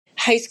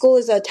high school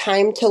is a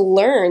time to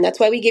learn. That's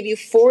why we give you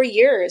 4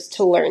 years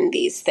to learn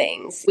these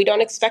things. We don't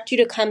expect you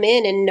to come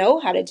in and know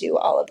how to do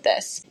all of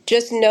this.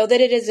 Just know that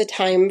it is a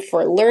time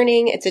for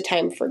learning. It's a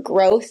time for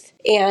growth.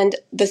 And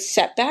the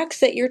setbacks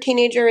that your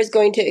teenager is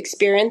going to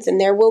experience, and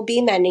there will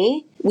be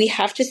many, we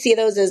have to see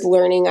those as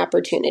learning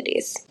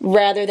opportunities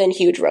rather than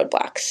huge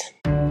roadblocks.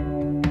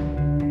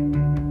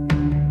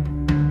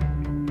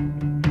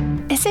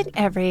 Isn't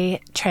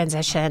every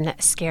transition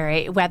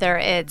scary, whether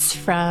it's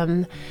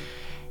from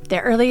the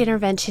early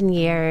intervention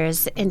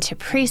years into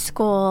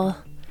preschool,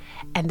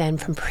 and then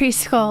from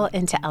preschool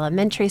into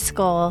elementary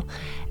school,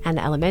 and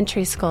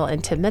elementary school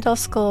into middle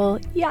school,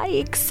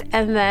 yikes,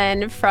 and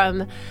then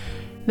from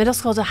middle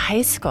school to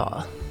high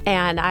school.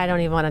 And I don't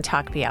even want to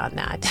talk beyond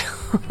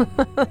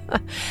that.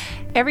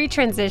 Every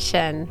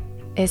transition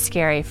is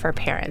scary for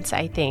parents,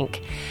 I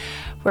think.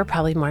 We're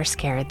probably more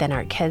scared than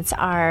our kids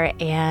are,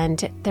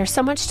 and there's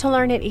so much to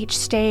learn at each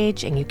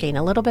stage, and you gain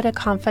a little bit of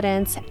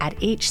confidence at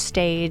each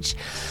stage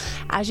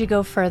as you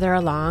go further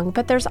along,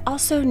 but there's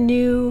also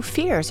new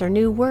fears or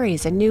new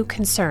worries and new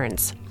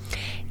concerns.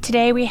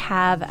 Today we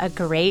have a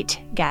great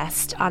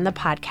guest on the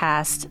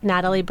podcast,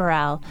 Natalie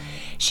Borrell.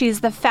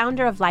 She's the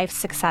founder of Life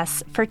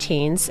Success for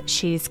Teens.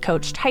 She's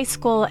coached high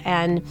school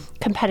and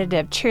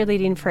competitive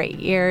cheerleading for 8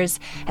 years.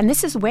 And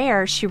this is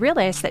where she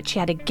realized that she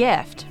had a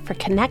gift for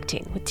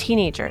connecting with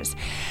teenagers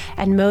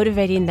and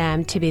motivating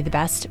them to be the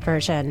best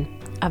version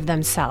of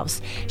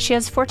themselves. She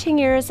has 14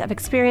 years of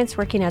experience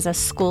working as a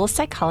school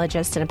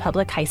psychologist in a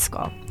public high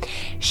school.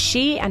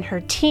 She and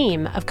her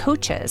team of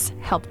coaches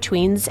help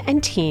tweens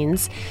and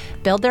teens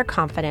build their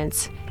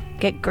confidence,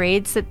 get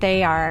grades that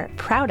they are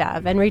proud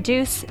of, and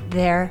reduce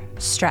their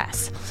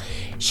stress.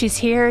 She's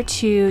here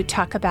to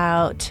talk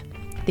about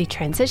the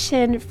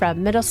transition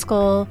from middle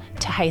school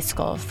to high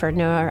school for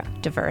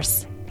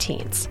neurodiverse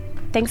teens.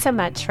 Thanks so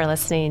much for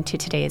listening to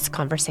today's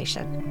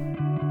conversation.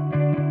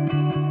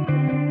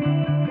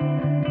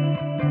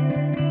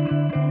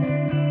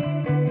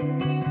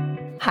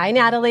 Hi,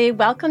 Natalie.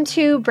 Welcome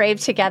to Brave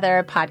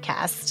Together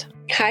podcast.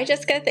 Hi,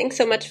 Jessica. Thanks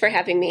so much for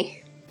having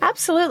me.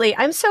 Absolutely.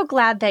 I'm so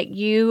glad that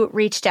you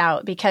reached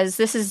out because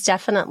this is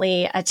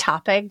definitely a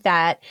topic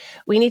that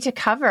we need to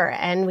cover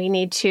and we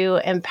need to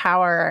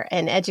empower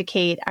and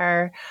educate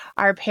our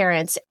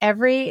parents.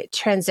 Every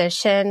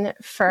transition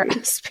for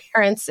us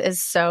parents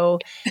is so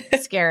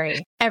scary.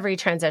 Every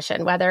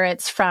transition, whether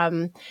it's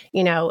from,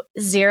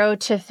 0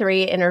 to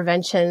 3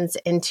 interventions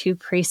into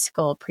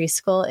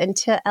preschool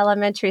into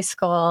elementary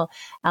school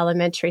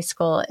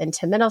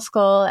into middle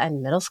school,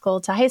 and middle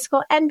school to high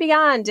school and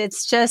beyond.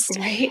 It's just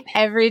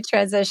every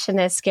transition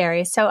is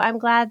scary. So I'm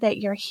glad that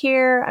you're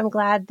here. I'm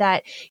glad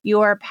that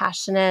you're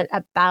passionate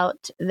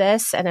about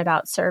this and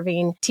about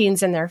serving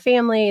teens and their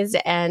families.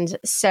 And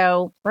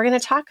so we're going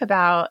to talk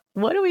about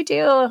what do we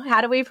do?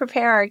 How do we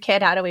prepare our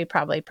kid? How do we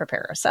probably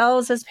prepare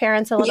ourselves as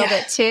parents a little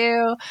bit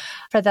too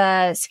for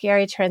the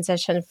scary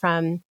transition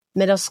from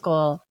middle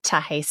school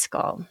to high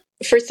school?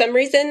 For some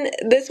reason,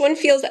 this one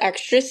feels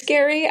extra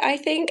scary, I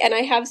think. And I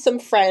have some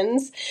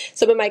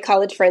of my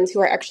college friends who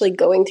are actually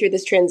going through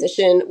this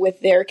transition with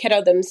their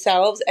kiddo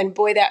themselves. And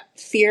boy, that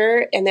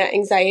fear and that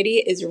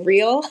anxiety is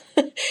real.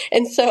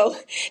 And so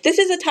this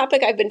is a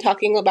topic I've been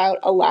talking about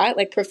a lot,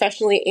 like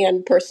professionally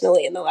and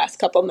personally in the last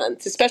couple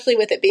months, especially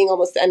with it being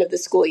almost the end of the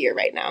school year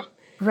right now.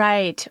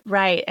 Right.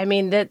 I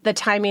mean, the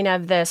timing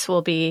of this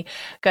will be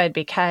good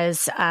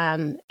because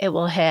it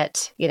will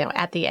hit,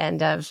 at the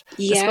end of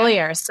the school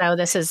year. So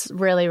this is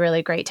really,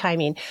 really great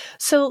timing.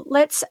 So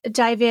let's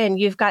dive in.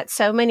 You've got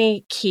so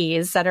many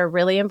keys that are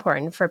really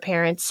important for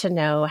parents to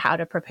know how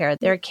to prepare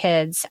their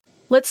kids.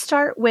 Let's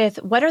start with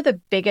what are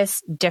the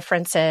biggest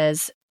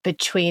differences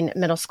between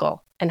middle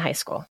school and high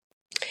school?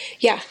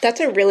 Yeah, that's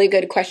a really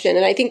good question.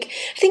 And I think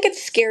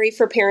it's scary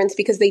for parents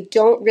because they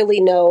don't really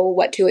know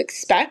what to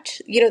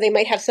expect. They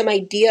might have some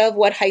idea of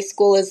what high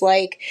school is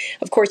like.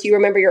 Of course, you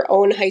remember your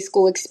own high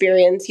school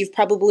experience. You've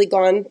probably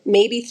gone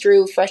maybe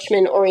through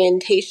freshman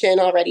orientation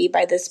already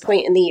by this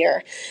point in the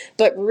year.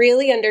 But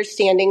really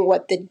understanding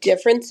what the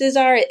differences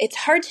are, it's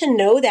hard to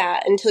know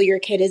that until your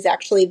kid is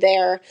actually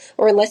there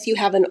or unless you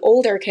have an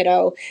older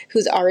kiddo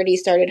who's already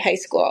started high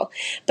school.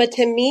 But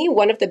to me,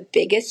 one of the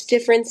biggest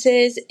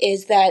differences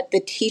is that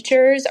the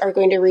teachers are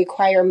going to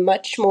require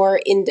much more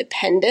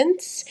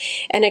independence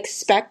and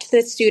expect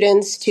the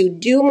students to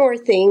do more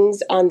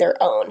things on their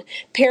own.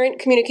 Parent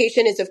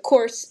communication is, of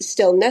course,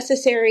 still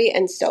necessary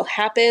and still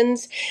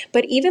happens,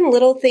 but even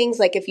little things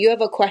like if you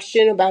have a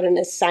question about an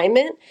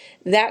assignment,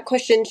 that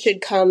question should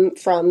come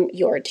from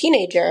your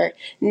teenager,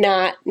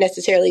 not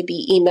necessarily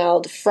be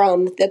emailed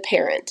from the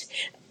parent.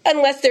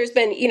 Unless there's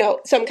been,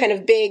 some kind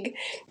of big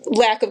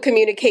lack of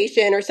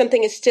communication or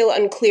something is still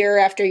unclear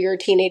after your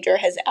teenager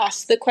has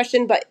asked the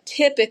question. But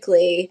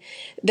typically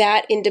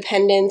that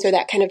independence or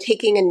that kind of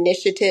taking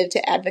initiative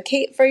to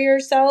advocate for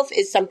yourself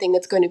is something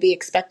that's going to be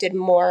expected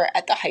more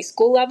at the high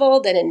school level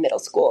than in middle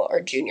school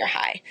or junior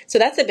high. So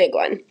that's a big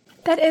one.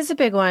 That is a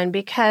big one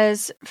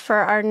because for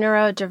our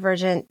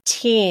neurodivergent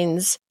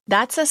teens,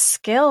 that's a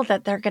skill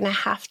that they're going to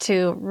have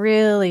to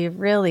really,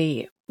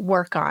 really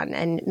work on?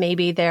 And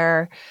maybe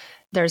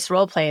there's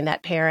role playing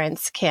that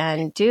parents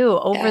can do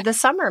over the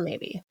summer,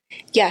 maybe.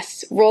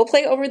 Yes, role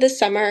play over the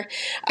summer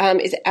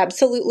is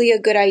absolutely a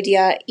good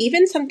idea.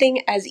 Even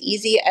something as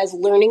easy as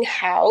learning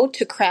how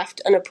to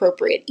craft an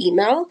appropriate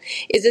email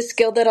is a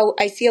skill that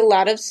I see a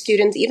lot of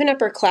students, even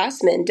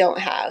upperclassmen, don't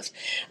have.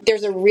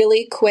 There's a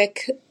really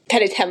quick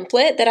kind of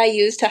template that I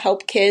use to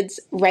help kids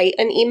write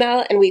an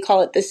email, and we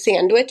call it the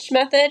sandwich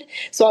method.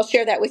 So I'll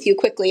share that with you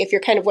quickly if you're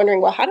kind of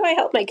wondering, well, how do I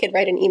help my kid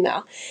write an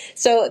email?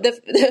 So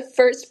the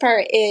first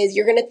part is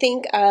you're going to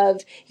think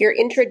of your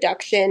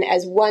introduction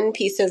as one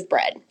piece of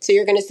bread. So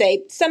you're going to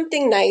say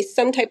something nice,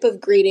 some type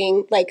of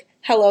greeting like,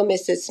 "Hello,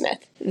 Mrs.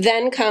 Smith."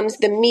 Then comes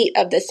the meat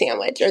of the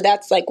sandwich, or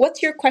that's like,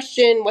 what's your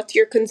question? What's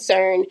your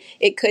concern?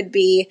 It could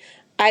be,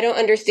 "I don't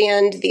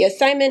understand the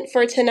assignment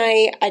for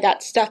tonight. I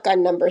got stuck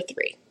on number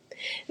 3.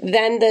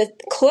 Then the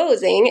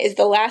closing is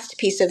the last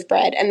piece of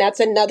bread, and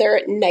that's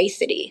another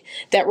nicety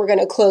that we're going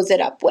to close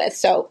it up with.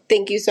 So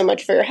thank you so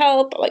much for your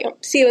help.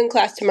 See you in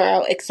class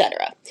tomorrow,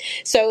 etc.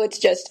 So it's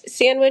just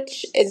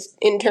sandwich is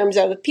in terms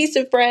of a piece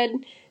of bread,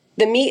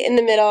 the meat in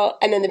the middle,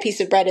 and then the piece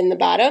of bread in the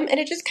bottom. And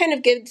it just kind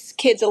of gives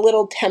kids a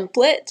little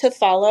template to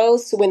follow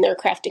so when they're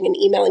crafting an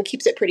email, and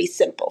keeps it pretty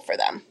simple for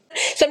them.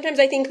 Sometimes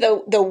I think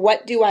the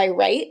what do I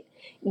write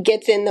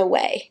gets in the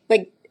way.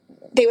 Like,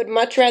 they would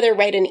much rather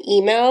write an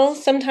email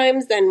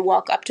sometimes than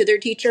walk up to their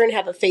teacher and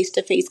have a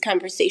face-to-face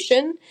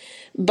conversation.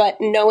 But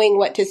knowing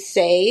what to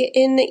say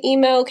in the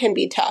email can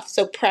be tough.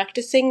 So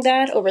practicing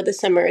that over the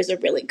summer is a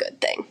really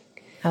good thing.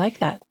 I like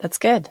that. That's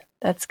good.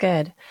 That's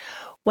good.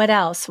 What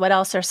else? What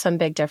else are some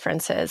big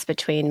differences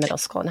between middle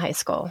school and high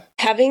school?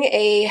 Having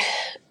a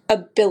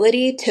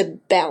ability to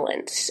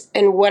balance.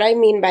 And what I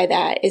mean by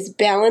that is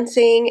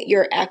balancing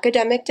your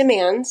academic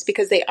demands,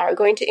 because they are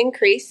going to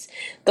increase.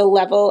 The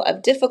level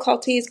of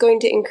difficulty is going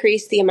to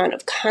increase. The amount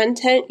of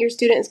content your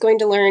student is going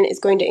to learn is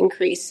going to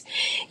increase.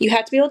 You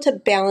have to be able to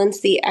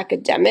balance the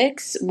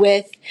academics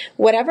with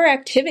whatever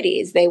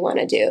activities they want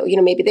to do.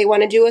 Maybe they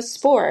want to do a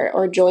sport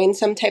or join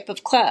some type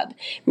of club.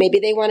 Maybe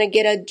they want to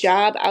get a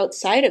job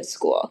outside of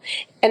school.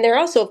 And they're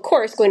also, of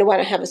course, going to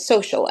want to have a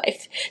social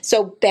life.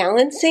 So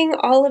balancing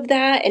all of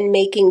that and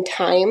making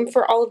time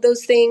for all of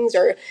those things,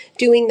 or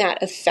doing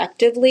that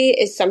effectively,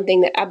 is something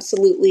that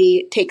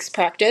absolutely takes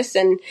practice.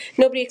 And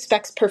nobody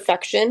expects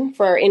perfection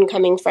for our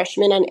incoming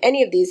freshmen on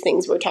any of these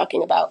things we're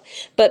talking about.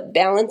 But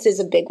balance is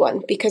a big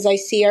one, because I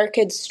see our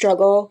kids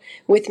struggle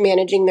with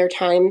managing their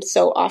time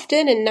so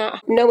often and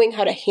not knowing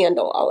how to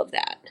handle all of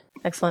that.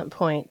 Excellent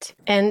point.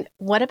 And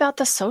what about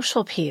the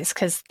social piece?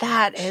 Because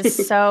that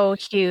is so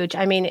huge.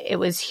 I mean, it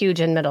was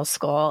huge in middle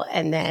school,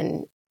 and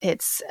then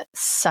it's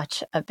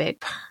such a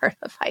big part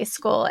of high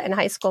school and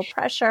high school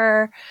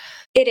pressure.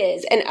 It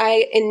is. And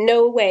in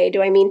no way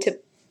do I mean to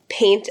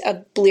paint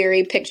a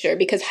bleary picture,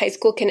 because high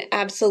school can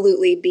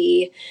absolutely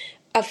be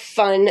a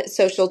fun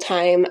social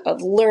time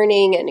of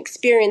learning and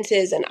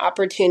experiences and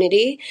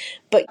opportunity,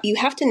 but you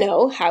have to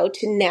know how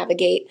to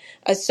navigate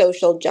a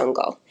social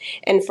jungle.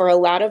 And for a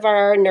lot of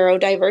our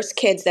neurodiverse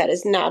kids, that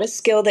is not a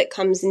skill that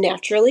comes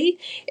naturally.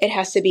 It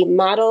has to be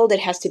modeled, it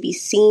has to be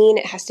seen,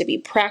 it has to be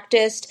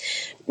practiced.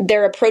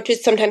 Their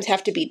approaches sometimes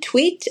have to be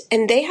tweaked,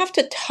 and they have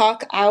to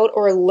talk out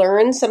or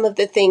learn some of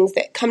the things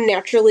that come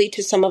naturally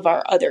to some of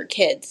our other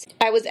kids.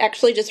 I was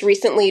actually just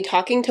recently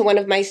talking to one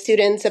of my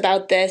students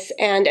about this,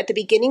 and at the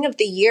beginning of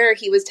the year,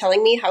 he was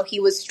telling me how he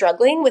was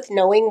struggling with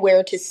knowing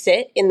where to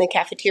sit in the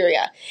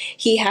cafeteria.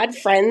 He had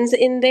friends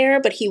in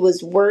there, but he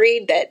was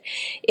worried that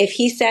if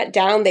he sat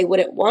down, they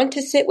wouldn't want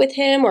to sit with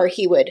him, or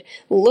he would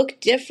look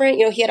different.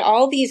 He had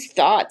all these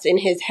thoughts in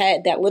his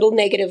head. That little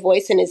negative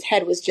voice in his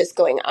head was just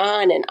going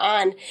on and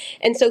on.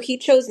 And so he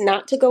chose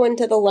not to go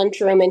into the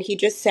lunchroom, and he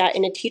just sat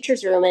in a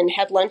teacher's room and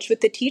had lunch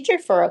with the teacher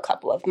for a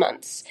couple of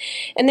months.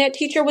 And that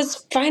teacher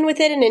was fine with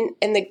it,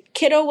 and the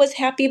kiddo was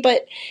happy,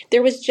 but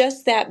there was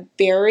just that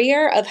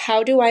barrier of,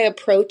 how do I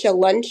approach a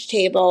lunch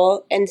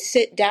table and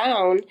sit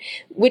down,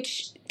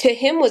 which to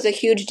him was a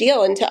huge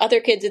deal. And to other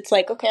kids, it's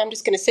like, okay, I'm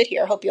just going to sit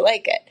here. Hope you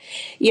like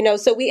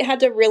it. So we had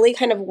to really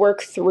kind of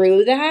work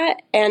through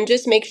that and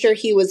just make sure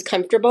he was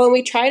comfortable. And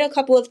we tried a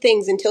couple of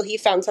things until he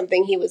found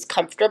something he was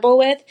comfortable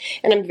with.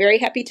 And I'm very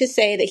happy to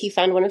say that he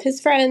found one of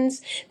his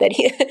friends, that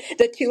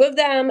the two of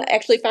them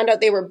actually found out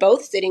they were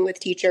both sitting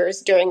with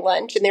teachers during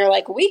lunch. And they were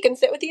like, we can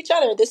sit with each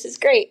other. This is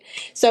great.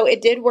 So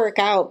it did work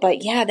out.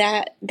 But yeah,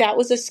 that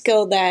was a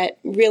skill that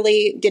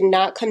really did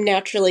not come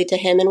naturally to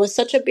him and was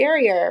such a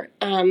barrier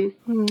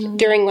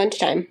during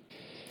lunchtime.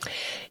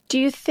 Do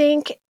you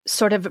think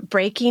sort of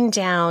breaking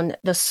down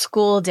the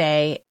school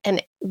day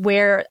and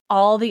where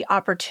all the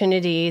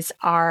opportunities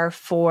are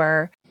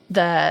for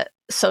the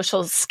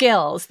social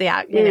skills,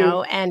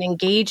 and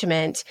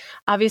engagement,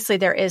 obviously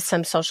there is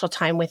some social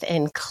time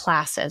within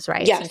classes,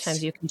 right? Yes.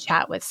 Sometimes you can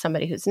chat with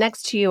somebody who's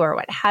next to you or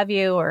what have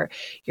you, or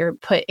you're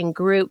put in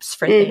groups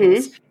for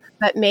things.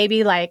 But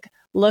maybe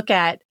look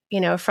at,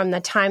 from the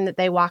time that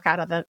they walk out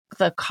of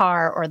the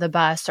car or the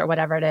bus or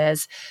whatever it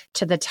is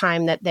to the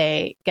time that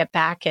they get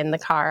back in the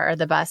car or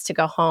the bus to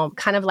go home,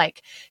 kind of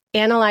like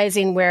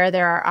analyzing where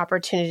there are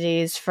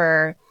opportunities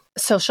for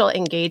social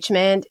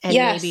engagement and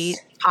Yes. maybe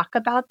talk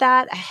about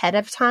that ahead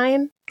of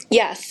time?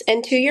 Yes.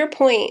 And to your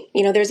point,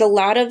 there's a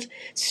lot of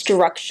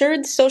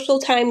structured social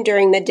time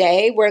during the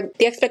day where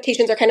the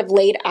expectations are kind of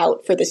laid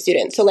out for the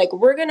student. So like,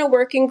 we're going to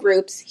work in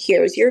groups.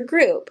 Here's your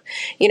group,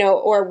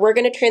 or we're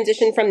going to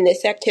transition from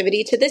this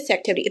activity to this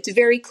activity. It's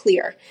very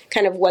clear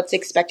kind of what's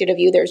expected of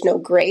you. There's no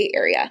gray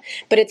area,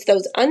 but it's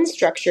those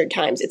unstructured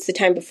times. It's the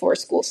time before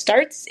school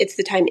starts. It's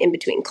the time in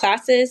between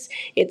classes.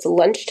 It's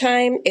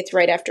lunchtime. It's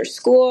right after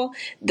school.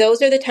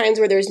 Those are the times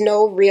where there's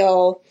no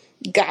real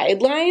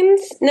guidelines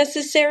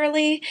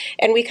necessarily,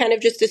 and we kind of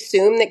just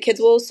assume that kids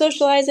will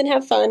socialize and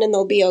have fun and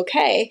they'll be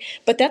okay.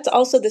 But that's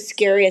also the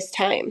scariest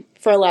time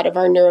for a lot of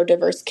our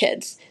neurodiverse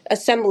kids.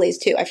 Assemblies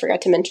too. I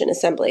forgot to mention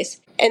assemblies.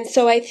 And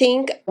so I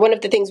think one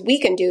of the things we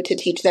can do to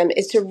teach them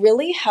is to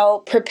really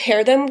help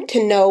prepare them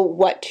to know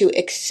what to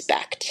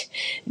expect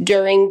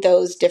during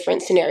those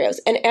different scenarios.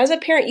 And as a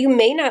parent, you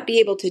may not be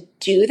able to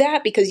do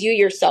that because you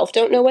yourself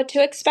don't know what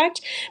to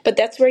expect, but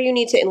that's where you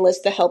need to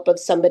enlist the help of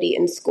somebody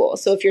in school.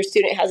 So if your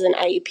student has an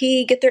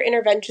IEP, get their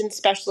intervention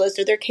specialist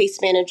or their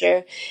case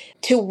manager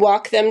to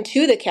walk them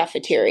to the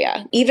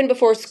cafeteria, even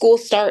before school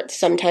starts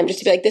sometime, just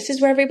to be like, this is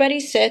where everybody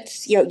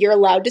sits. You're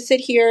allowed to sit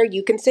here.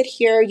 You can sit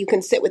here. You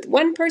can sit with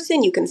one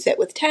person. You can sit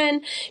with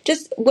 10,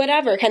 just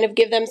whatever. Kind of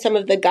give them some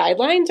of the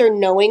guidelines, or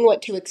knowing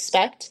what to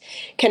expect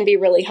can be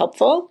really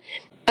helpful.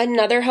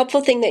 Another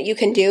helpful thing that you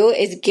can do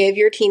is give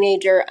your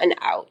teenager an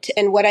out.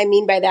 And what I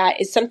mean by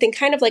that is something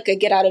kind of like a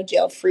get out of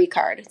jail free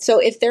card. So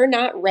if they're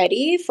not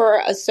ready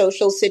for a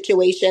social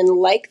situation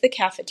like the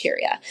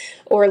cafeteria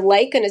or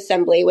like an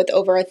assembly with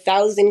over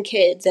 1,000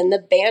 kids and the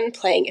band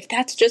playing, if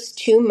that's just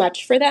too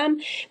much for them,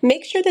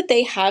 make sure that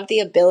they have the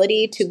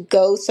ability to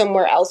go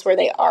somewhere else where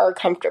they are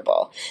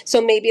comfortable.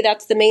 So maybe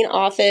that's the main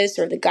office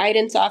or the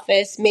guidance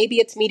office. Maybe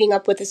it's meeting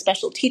up with a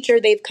special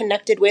teacher they've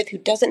connected with who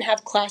doesn't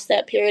have class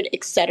that period,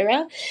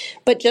 etc.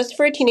 But just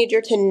for a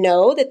teenager to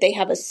know that they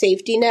have a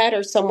safety net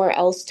or somewhere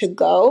else to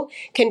go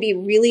can be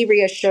really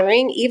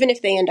reassuring, even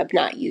if they end up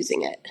not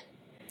using it.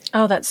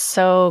 Oh, that's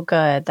so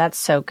good. That's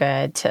so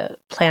good to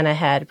plan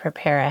ahead,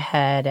 prepare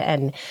ahead.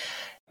 And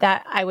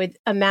that I would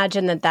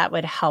imagine that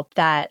would help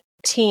that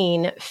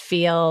teen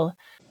feel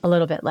a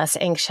little bit less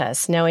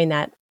anxious, knowing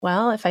that,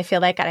 well, if I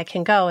feel like it, I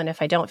can go. And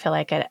if I don't feel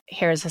like it,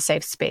 here's a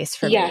safe space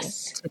for me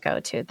to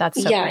go to.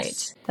 That's so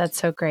great. That's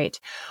so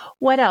great.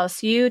 What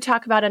else? You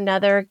talk about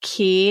another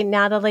key,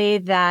 Natalie,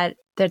 that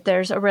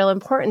there's a real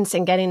importance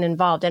in getting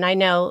involved. And I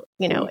know,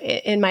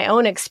 in my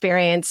own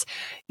experience,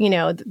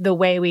 the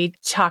way we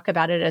talk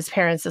about it as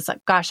parents is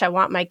like, gosh, I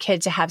want my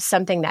kid to have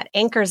something that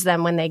anchors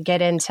them when they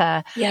get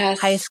into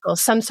high school,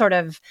 some sort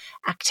of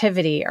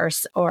activity or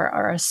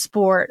a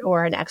sport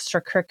or an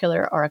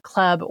extracurricular or a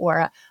club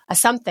or a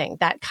something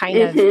that kind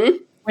of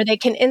where they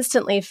can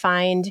instantly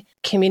find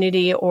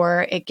community,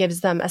 or it gives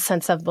them a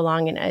sense of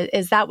belonging.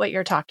 Is that what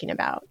you're talking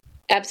about?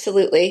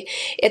 Absolutely.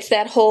 It's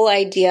that whole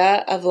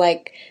idea of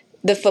like,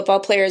 the football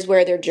players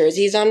wear their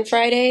jerseys on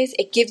Fridays.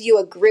 It gives you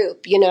a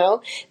group,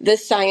 The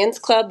science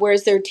club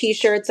wears their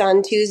T-shirts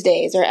on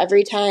Tuesdays, or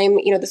every time,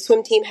 the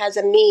swim team has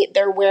a meet,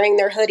 they're wearing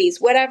their hoodies,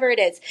 whatever it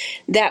is.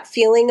 That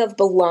feeling of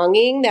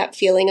belonging, that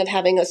feeling of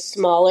having a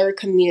smaller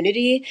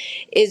community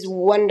is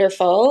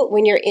wonderful.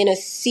 When you're in a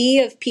sea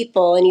of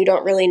people and you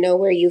don't really know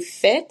where you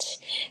fit,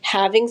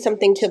 having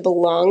something to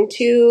belong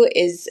to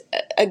is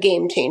a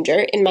game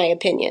changer, in my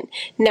opinion.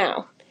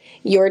 Now,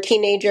 your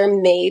teenager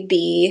may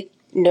be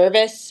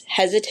nervous,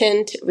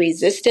 hesitant,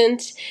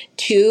 resistant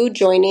to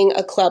joining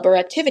a club or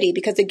activity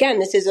because, again,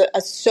 this is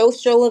a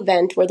social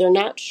event where they're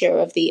not sure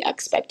of the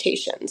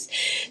expectations.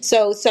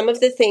 So some of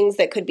the things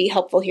that could be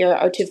helpful here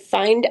are to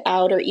find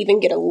out or even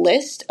get a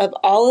list of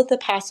all of the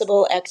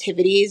possible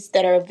activities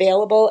that are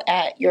available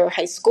at your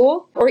high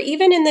school or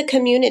even in the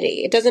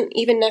community. It doesn't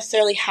even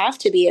necessarily have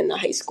to be in the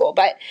high school,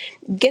 but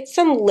get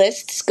some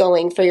lists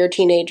going for your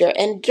teenager,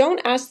 and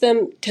don't ask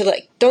them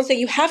to don't say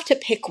you have to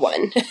pick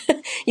one.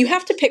 You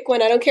have to pick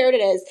one. I don't care what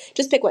it is.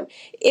 Just pick one.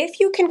 If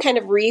you can kind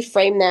of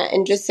reframe that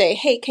and just say,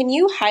 hey, can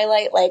you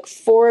highlight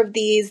 4 of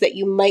these that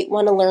you might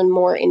want to learn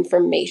more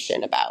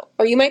information about?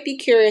 Or you might be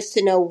curious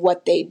to know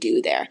what they do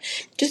there.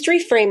 Just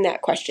reframe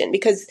that question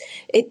because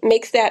it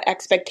makes that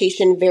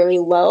expectation very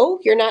low.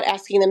 You're not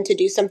asking them to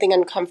do something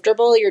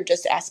uncomfortable. You're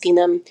just asking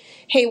them,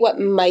 hey, what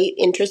might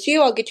interest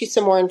you? I'll get you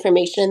some more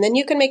information. And then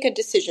you can make a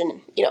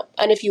decision,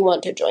 on if you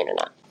want to join or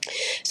not.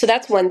 So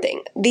that's one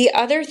thing. The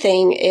other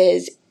thing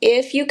is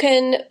if you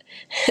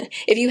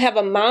have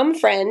a mom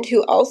friend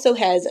who also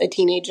has a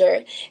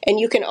teenager and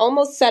you can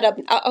almost set up,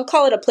 I'll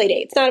call it a play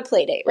date. It's not a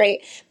play date, right?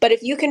 But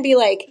if you can be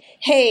like,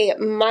 hey,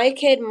 my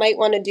kid might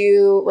want to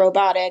do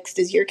robotics.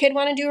 Does your kid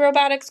want to do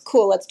robotics?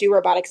 Cool. Let's do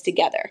robotics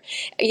together.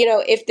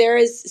 If there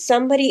is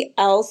somebody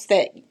else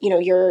that,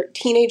 your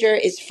teenager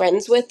is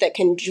friends with that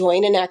can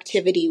join an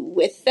activity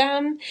with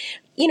them,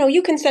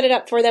 you can set it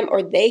up for them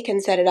or they can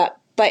set it up.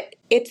 But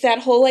it's that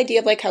whole idea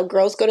of how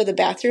girls go to the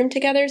bathroom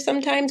together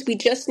sometimes. We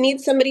just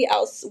need somebody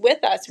else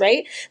with us,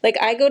 right?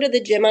 I go to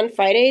the gym on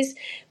Fridays,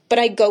 but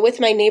I go with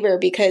my neighbor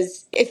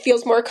because it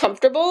feels more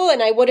comfortable,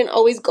 and I wouldn't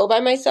always go by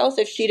myself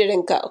if she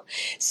didn't go.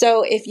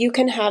 So if you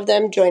can have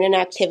them join an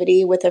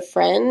activity with a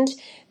friend,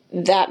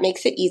 that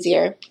makes it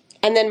easier.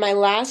 And then my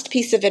last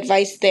piece of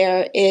advice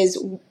there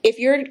is, if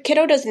your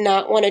kiddo does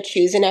not want to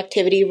choose an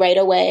activity right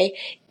away,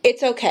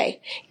 it's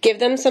okay. Give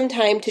them some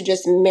time to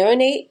just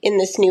marinate in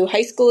this new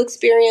high school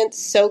experience,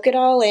 soak it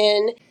all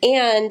in,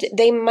 and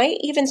they might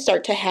even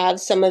start to have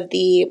some of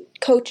the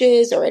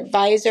coaches or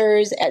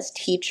advisors as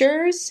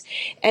teachers.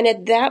 And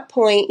at that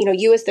point,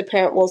 you as the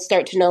parent will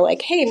start to know,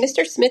 like, hey,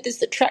 Mr. Smith is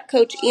the track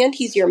coach and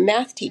he's your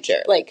math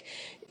teacher. Like,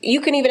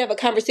 you can even have a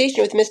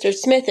conversation with Mr.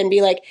 Smith and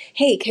be like,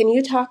 hey, can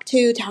you talk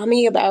to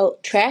Tommy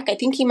about track? I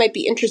think he might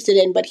be interested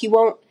in, but he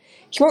won't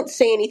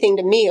say anything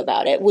to me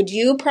about it. Would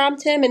you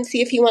prompt him and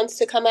see if he wants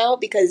to come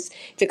out? Because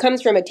if it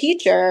comes from a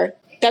teacher,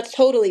 that's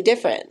totally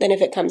different than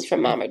if it comes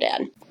from mom or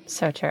dad.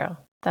 So true.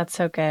 That's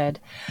so good.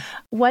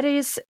 What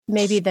is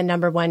maybe the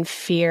number one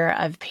fear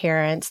of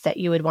parents that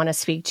you would want to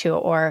speak to,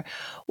 or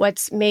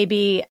what's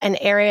maybe an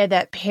area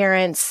that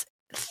parents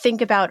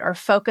think about or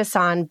focus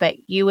on, but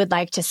you would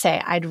like to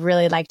say, I'd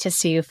really like to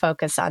see you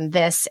focus on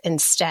this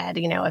instead?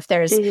 If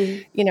there's,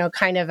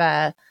 kind of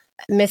a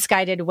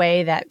misguided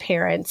way that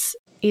parents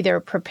either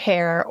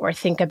prepare or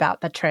think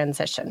about the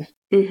transition.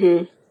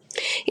 Mm-hmm.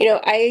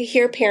 I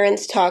hear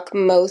parents talk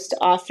most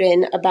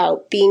often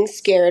about being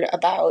scared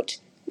about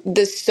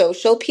the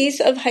social piece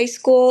of high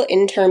school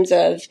in terms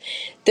of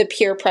the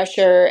peer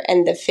pressure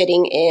and the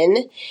fitting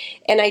in.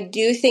 And I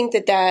do think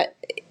that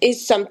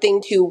is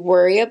something to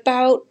worry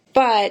about.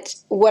 But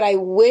what I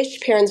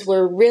wish parents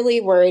were really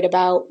worried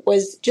about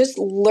was just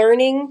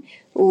learning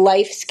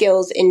life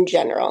skills in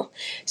general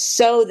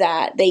so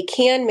that they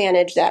can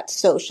manage that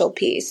social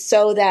piece,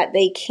 so that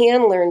they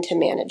can learn to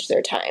manage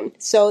their time,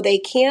 so they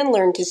can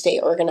learn to stay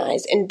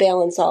organized and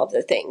balance all of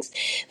the things.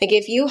 Like,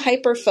 if you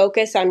hyper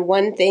focus on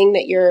one thing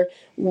that you're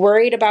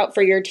worried about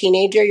for your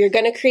teenager, you're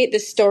going to create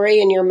this story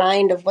in your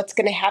mind of what's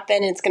going to happen,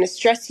 and it's going to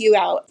stress you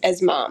out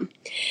as mom.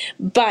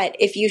 But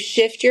if you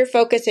shift your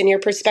focus and your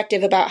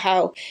perspective about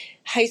how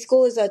high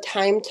school is a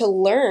time to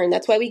learn.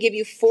 That's why we give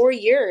you 4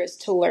 years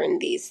to learn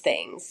these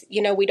things.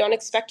 We don't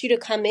expect you to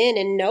come in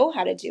and know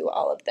how to do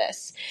all of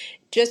this.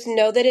 Just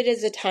know that it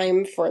is a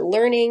time for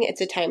learning.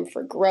 It's a time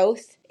for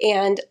growth.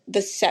 And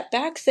the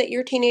setbacks that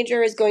your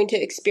teenager is going to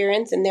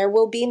experience, and there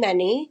will be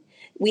many,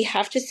 we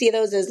have to see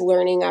those as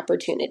learning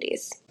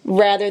opportunities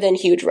rather than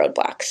huge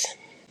roadblocks.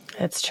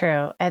 It's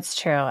true. It's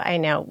true. I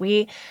know.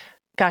 We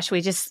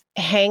just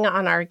hang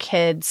on our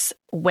kids'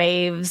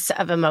 waves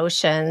of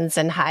emotions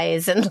and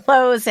highs and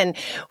lows, and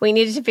we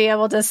need to be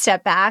able to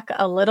step back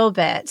a little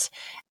bit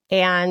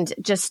and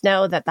just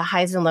know that the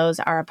highs and lows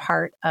are a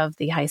part of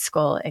the high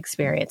school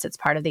experience. It's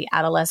part of the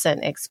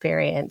adolescent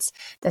experience.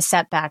 The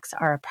setbacks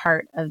are a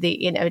part of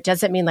the, it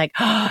doesn't mean like,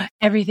 oh,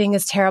 everything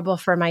is terrible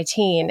for my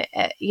teen.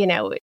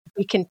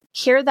 We can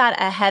hear that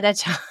ahead of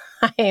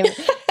time.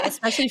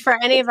 Especially for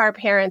any of our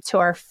parents who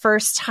are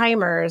first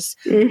timers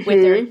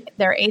with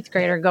their eighth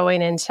grader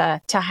going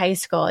into high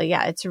school.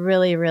 Yeah, it's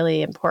really,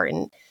 really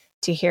important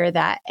to hear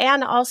that.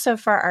 And also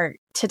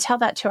to tell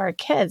that to our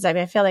kids. I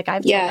mean, I feel like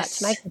I've told that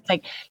to my kids.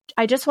 Like,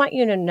 I just want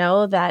you to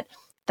know that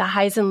the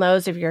highs and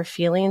lows of your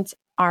feelings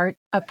are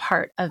a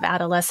part of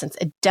adolescence.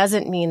 It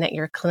doesn't mean that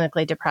you're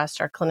clinically depressed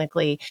or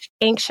clinically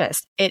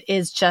anxious. It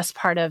is just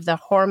part of the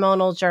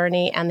hormonal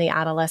journey and the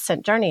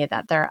adolescent journey,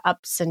 that there are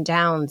ups and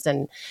downs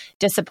and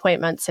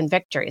disappointments and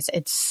victories.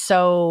 It's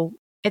so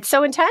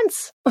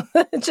intense.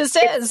 It just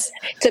is.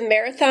 It's a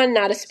marathon,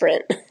 not a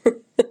sprint.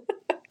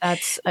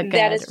 That's a good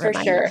That is reminder.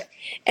 For sure.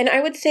 And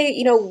I would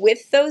say,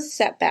 with those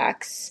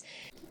setbacks,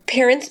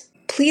 parents,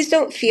 please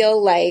don't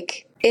feel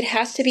like it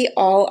has to be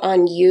all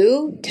on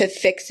you to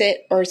fix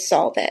it or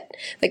solve it.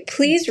 Like,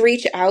 please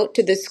reach out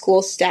to the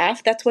school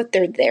staff. That's what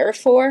they're there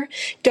for.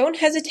 Don't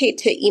hesitate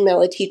to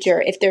email a teacher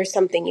if there's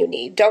something you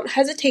need. Don't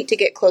hesitate to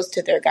get close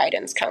to their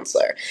guidance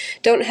counselor.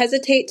 Don't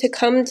hesitate to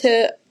come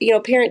to,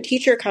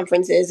 parent-teacher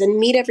conferences and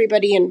meet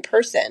everybody in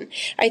person.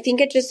 I think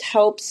it just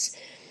helps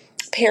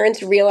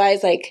parents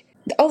realize, like,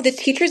 oh, the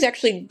teachers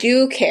actually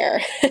do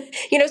care.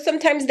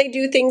 Sometimes they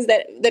do things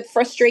that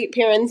frustrate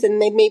parents and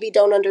they maybe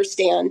don't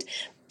understand.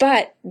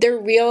 But they're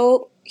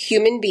real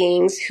human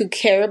beings who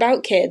care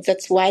about kids.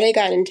 That's why they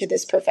got into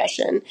this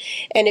profession.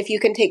 And if you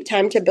can take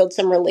time to build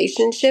some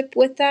relationship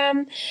with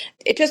them,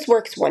 it just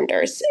works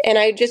wonders. And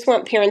I just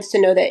want parents to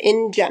know that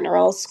in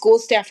general, school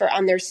staff are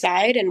on their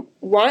side and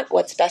want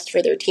what's best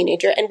for their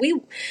teenager. And we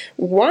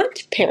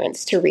want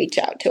parents to reach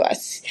out to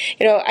us.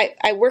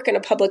 I work in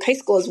a public high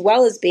school as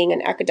well as being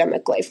an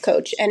academic life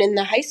coach. And in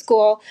the high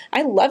school,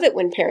 I love it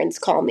when parents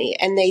call me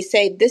and they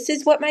say, this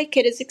is what my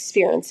kid is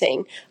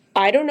experiencing.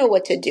 I don't know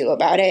what to do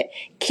about it.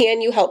 Can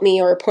you help me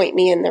or point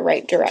me in the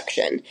right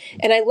direction?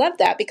 And I love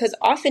that because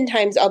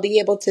oftentimes I'll be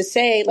able to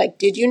say, like,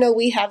 did you know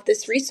we have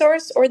this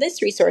resource or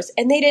this resource?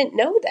 And they didn't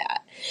know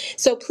that.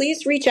 So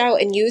please reach out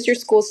and use your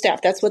school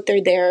staff. That's what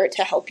they're there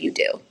to help you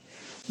do.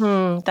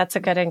 That's a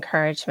good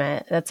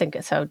encouragement.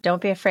 So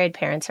don't be afraid,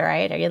 parents. All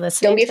right. Are you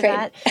listening? Don't be to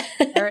afraid.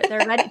 That?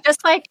 They're ready.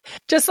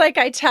 Just like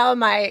I tell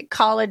my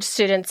college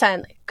students,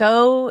 son,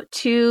 go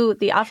to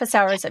the office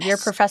hours of your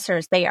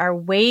professors. They are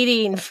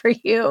waiting for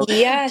you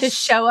to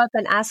show up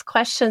and ask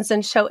questions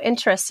and show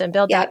interest and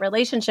build that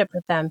relationship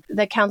with them.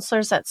 The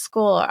counselors at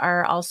school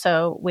are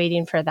also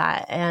waiting for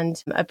that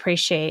and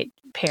appreciate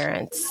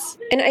parents.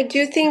 And I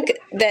do think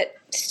that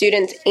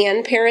students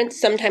and parents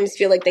sometimes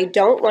feel like they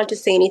don't want to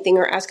say anything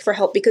or ask for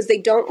help because they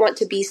don't want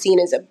to be seen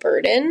as a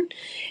burden.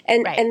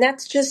 And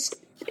that's just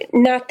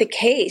not the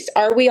case.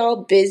 Are we all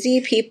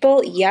busy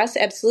people? Yes,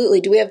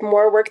 absolutely. Do we have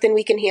more work than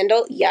we can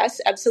handle?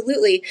 Yes,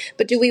 absolutely.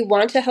 But do we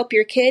want to help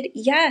your kid?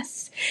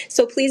 Yes.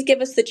 So please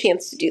give us the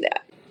chance to do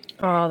that.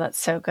 Oh, that's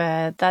so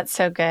good. That's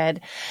so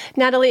good.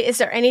 Natalie, is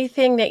there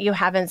anything that you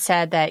haven't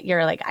said that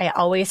you're like, I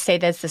always say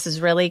this is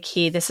really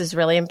key. This is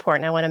really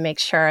important. I want to make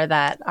sure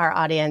that our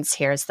audience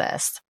hears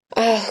this.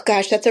 Oh,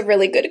 gosh, that's a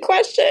really good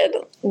question.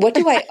 What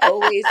do I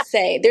always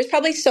say? There's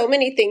probably so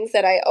many things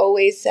that I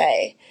always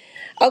say.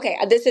 Okay,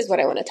 this is what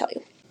I want to tell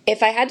you.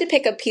 If I had to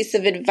pick a piece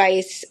of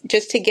advice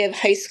just to give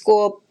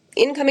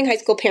incoming high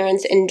school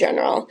parents in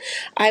general,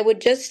 I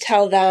would just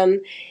tell them,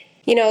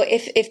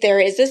 if there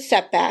is a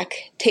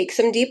setback, take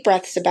some deep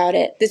breaths about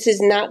it. This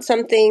is not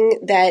something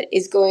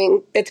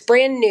that's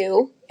brand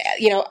new.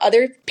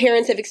 Other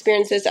parents have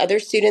experienced this. Other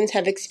students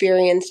have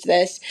experienced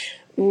this.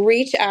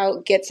 Reach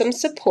out, get some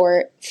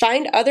support,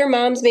 find other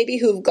moms maybe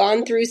who've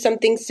gone through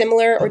something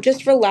similar, or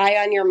just rely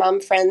on your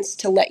mom friends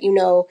to let you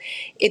know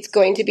it's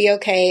going to be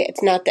okay.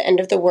 It's not the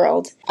end of the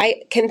world.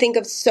 I can think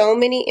of so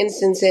many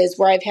instances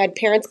where I've had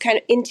parents kind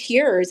of in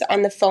tears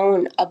on the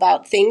phone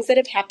about things that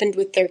have happened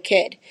with their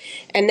kid.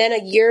 And then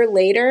a year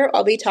later,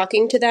 I'll be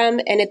talking to them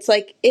and it's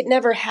like, it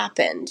never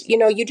happened. You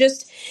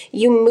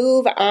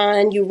move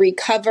on, you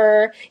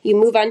recover, you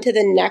move on to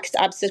the next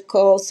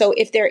obstacle. So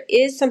if there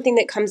is something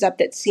that comes up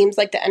that seems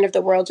like the end of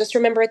the world, just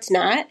remember it's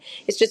not.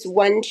 It's just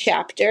one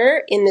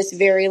chapter in this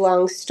very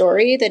long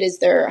story that is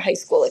their high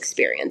school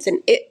experience, and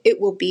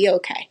it will be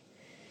okay.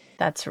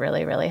 That's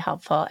really, really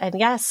helpful. And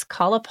yes,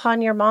 call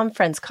upon your mom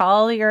friends.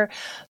 Find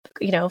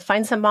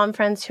some mom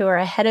friends who are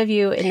ahead of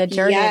you in the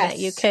journey that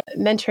you can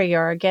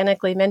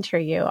organically mentor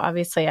you.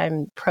 Obviously,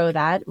 I'm pro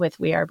that with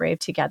We Are Brave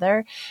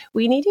Together.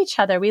 We need each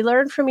other. We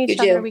learn from each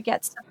other. We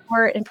get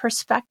support and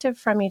perspective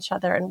from each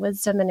other and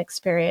wisdom and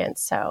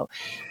experience. So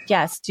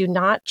yes, do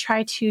not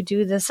try to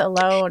do this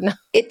alone.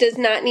 It does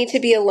not need to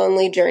be a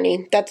lonely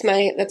journey. That's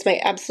my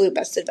absolute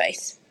best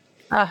advice.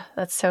 Oh,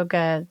 that's so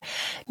good.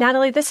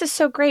 Natalie, this is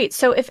so great.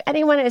 So if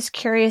anyone is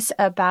curious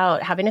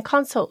about having a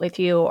consult with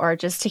you or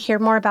just to hear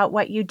more about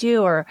what you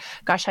do, or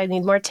gosh, I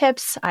need more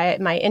tips,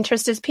 my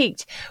interest is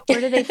piqued, where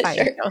do they find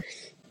you?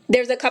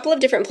 There's a couple of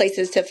different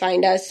places to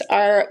find us.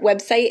 Our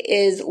website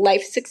is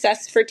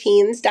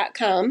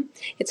lifesuccessforteens.com.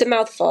 It's a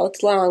mouthful.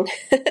 It's long.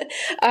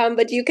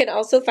 But you can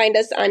also find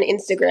us on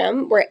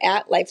Instagram. We're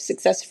at Life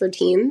Success for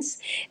Teens.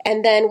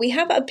 And then we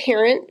have a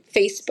parent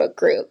Facebook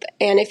group.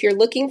 And if you're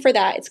looking for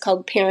that, it's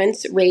called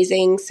Parents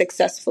Raising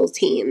Successful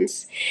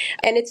Teens.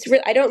 And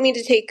I don't mean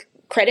to take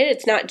credit.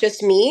 It's not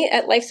just me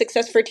at Life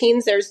Success for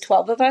Teens. There's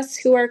 12 of us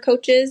who are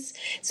coaches.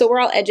 So we're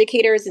all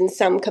educators in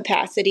some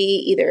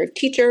capacity, either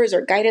teachers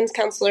or guidance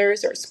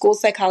counselors or school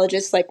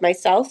psychologists like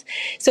myself.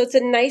 So it's a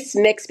nice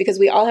mix because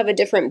we all have a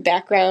different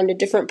background, a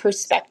different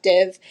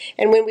perspective.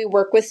 And when we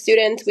work with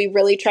students, we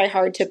really try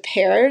hard to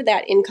pair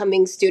that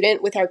incoming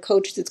student with our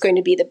coach that's going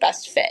to be the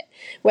best fit,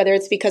 whether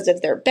it's because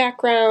of their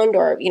background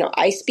or,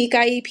 I speak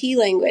IEP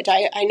language.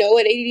 I know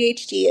what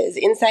ADHD is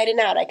inside and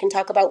out. I can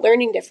talk about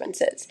learning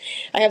differences.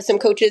 I have some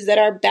coaches that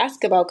are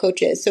basketball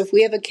coaches. So if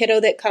we have a kiddo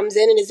that comes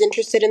in and is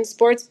interested in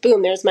sports,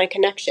 boom, there's my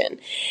connection.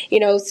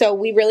 So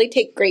we really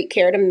take great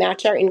care to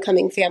match our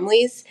incoming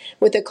families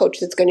with a coach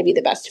that's going to be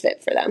the best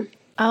fit for them.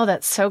 Oh,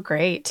 that's so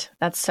great.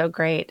 That's so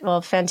great.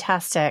 Well,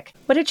 fantastic.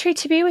 What a treat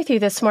to be with you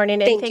this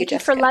morning. And thank you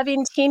for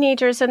loving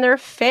teenagers and their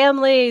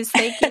families.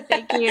 Thank you.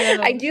 Thank you.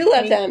 I do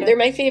love them. They're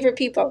my favorite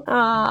people.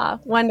 Ah,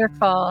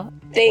 wonderful.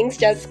 Thanks,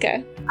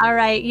 Jessica. All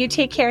right. You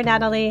take care,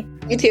 Natalie.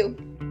 You too.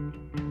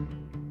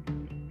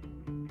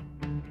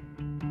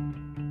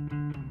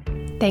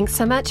 Thanks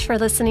so much for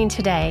listening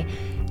today.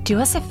 Do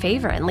us a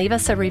favor and leave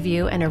us a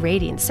review and a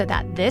rating so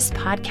that this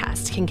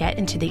podcast can get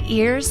into the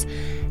ears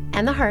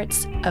and the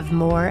hearts of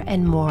more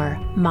and more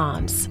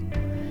moms.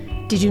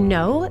 Did you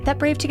know that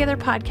Brave Together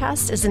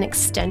podcast is an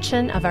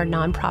extension of our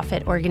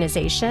nonprofit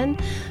organization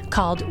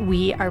called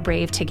We Are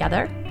Brave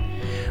Together?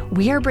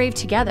 We Are Brave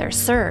Together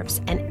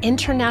serves an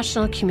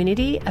international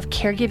community of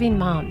caregiving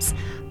moms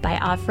by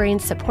offering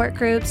support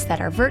groups that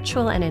are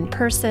virtual and in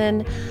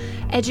person,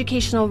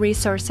 educational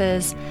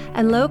resources,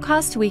 and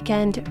low-cost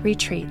weekend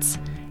retreats.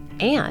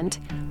 And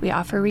we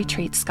offer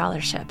retreat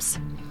scholarships.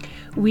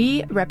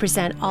 We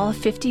represent all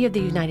 50 of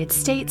the United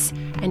States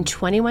and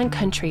 21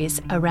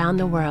 countries around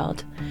the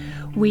world.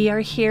 We are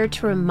here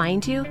to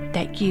remind you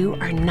that you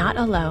are not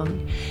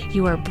alone.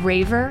 You are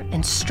braver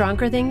and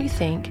stronger than you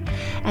think,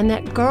 and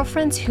that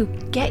girlfriends who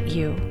get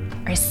you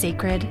are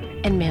sacred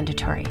and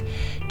mandatory.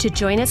 To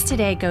join us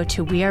today, go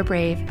to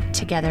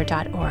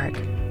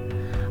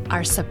wearebravetogether.org.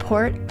 Our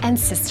support and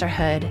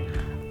sisterhood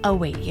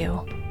await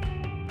you.